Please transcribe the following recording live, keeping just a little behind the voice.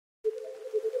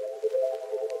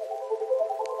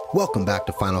Welcome back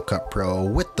to Final Cut Pro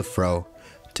with the Fro.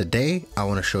 Today I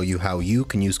want to show you how you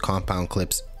can use compound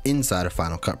clips inside of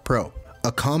Final Cut Pro.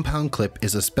 A compound clip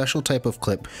is a special type of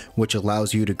clip which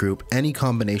allows you to group any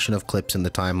combination of clips in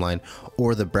the timeline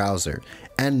or the browser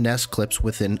and nest clips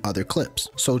within other clips.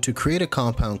 So to create a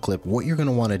compound clip, what you're going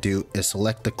to want to do is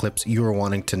select the clips you are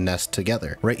wanting to nest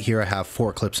together. Right here I have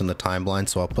 4 clips in the timeline,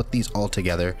 so I'll put these all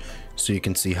together so you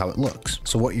can see how it looks.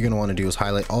 So what you're going to want to do is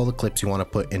highlight all the clips you want to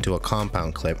put into a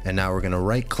compound clip, and now we're going to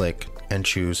right click and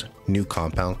choose new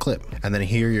compound clip. And then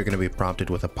here you're going to be prompted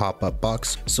with a pop-up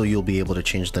box, so you'll be able to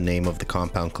change the name of the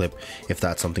compound clip if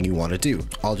that's something you want to do.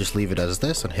 I'll just leave it as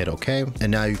this and hit OK. And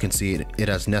now you can see it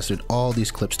has nested all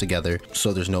these clips together,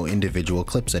 so there's no individual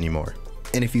clips anymore.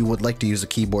 And if you would like to use a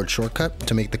keyboard shortcut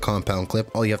to make the compound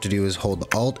clip, all you have to do is hold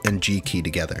the Alt and G key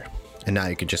together. And now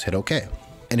you can just hit OK.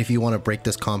 And if you want to break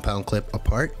this compound clip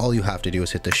apart, all you have to do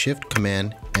is hit the Shift,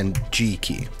 Command, and G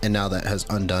key. And now that has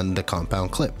undone the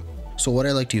compound clip. So what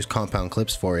I like to use compound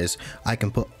clips for is I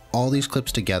can put all these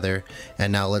clips together,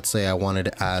 and now let's say I wanted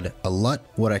to add a LUT.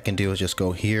 What I can do is just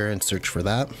go here and search for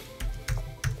that.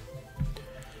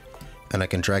 And I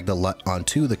can drag the LUT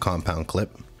onto the compound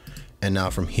clip. And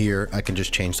now from here, I can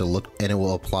just change the look and it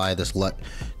will apply this LUT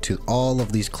to all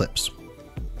of these clips.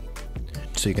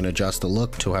 So you can adjust the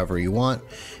look to however you want,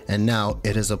 and now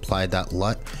it has applied that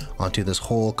LUT onto this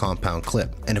whole compound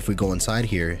clip. And if we go inside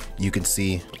here, you can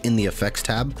see in the effects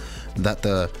tab that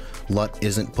the LUT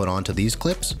isn't put onto these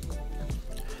clips.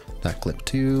 That clip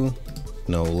too,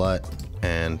 no LUT,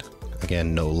 and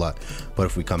again no LUT. But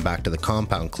if we come back to the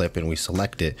compound clip and we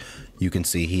select it, you can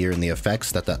see here in the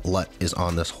effects that LUT is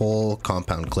on this whole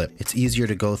compound clip. It's easier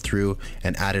to go through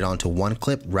and add it onto one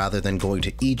clip rather than going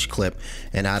to each clip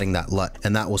and adding that LUT,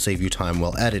 and that will save you time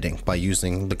while editing by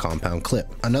using the compound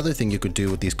clip. Another thing you could do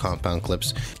with these compound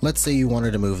clips, let's say you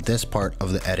wanted to move this part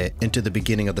of the edit into the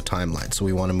beginning of the timeline, so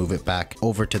we want to move it back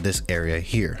over to this area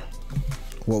here.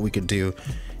 What we could do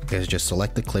is just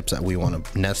select the clips that we want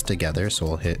to nest together, so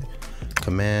we'll hit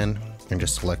Command and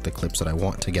just select the clips that I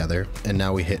want together, and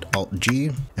now we hit Alt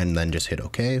G and then just hit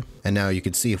OK. And now you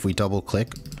can see if we double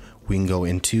click, we can go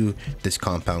into this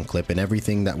compound clip and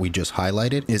everything that we just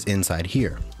highlighted is inside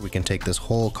here. We can take this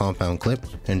whole compound clip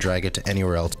and drag it to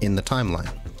anywhere else in the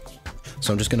timeline.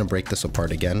 So I'm just going to break this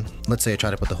apart again. Let's say I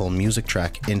try to put the whole music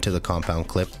track into the compound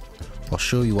clip. I'll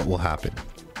show you what will happen.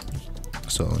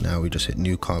 So now we just hit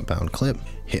new compound clip,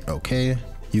 hit OK.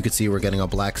 You can see we're getting a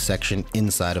black section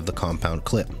inside of the compound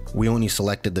clip. We only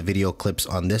selected the video clips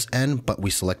on this end, but we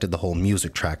selected the whole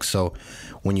music track. So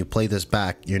when you play this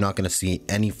back, you're not going to see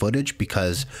any footage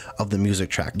because of the music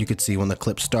track. You could see when the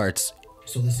clip starts,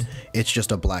 it's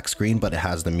just a black screen, but it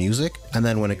has the music. And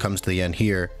then when it comes to the end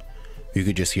here, you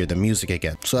could just hear the music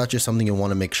again. So that's just something you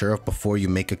want to make sure of before you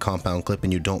make a compound clip,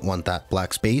 and you don't want that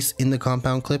black space in the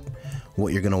compound clip.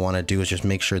 What you're going to want to do is just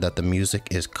make sure that the music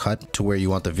is cut to where you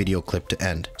want the video clip to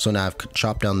end. So now I've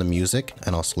chopped down the music,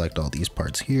 and I'll select all these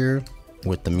parts here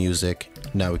with the music.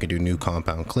 Now we can do new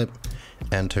compound clip,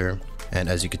 enter. And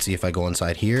as you can see, if I go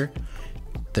inside here,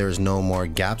 there's no more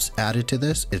gaps added to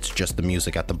this. It's just the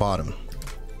music at the bottom.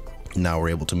 Now we're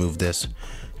able to move this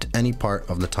to any part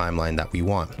of the timeline that we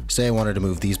want. Say I wanted to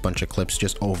move these bunch of clips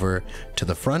just over to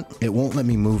the front, it won't let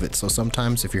me move it. So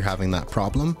sometimes if you're having that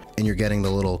problem and you're getting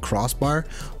the little crossbar,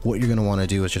 what you're going to want to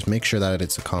do is just make sure that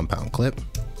it's a compound clip.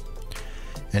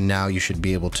 And now you should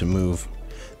be able to move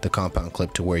the compound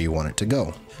clip to where you want it to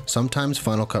go. Sometimes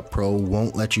Final Cut Pro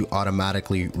won't let you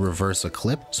automatically reverse a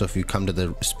clip. So if you come to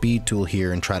the speed tool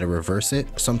here and try to reverse it,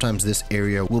 sometimes this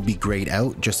area will be grayed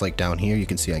out, just like down here. You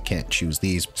can see I can't choose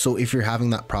these. So if you're having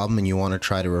that problem and you want to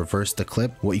try to reverse the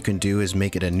clip, what you can do is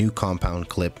make it a new compound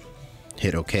clip,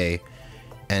 hit OK,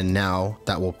 and now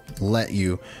that will let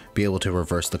you be able to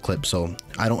reverse the clip. So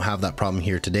I don't have that problem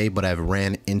here today, but I've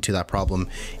ran into that problem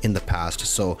in the past.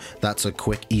 So that's a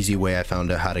quick, easy way I found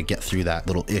out how to get through that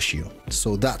little issue.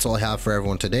 So that's all I have for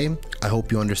everyone today. I hope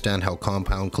you understand how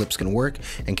compound clips can work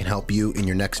and can help you in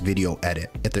your next video edit.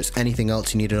 If there's anything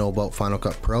else you need to know about Final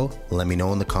Cut Pro, let me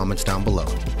know in the comments down below.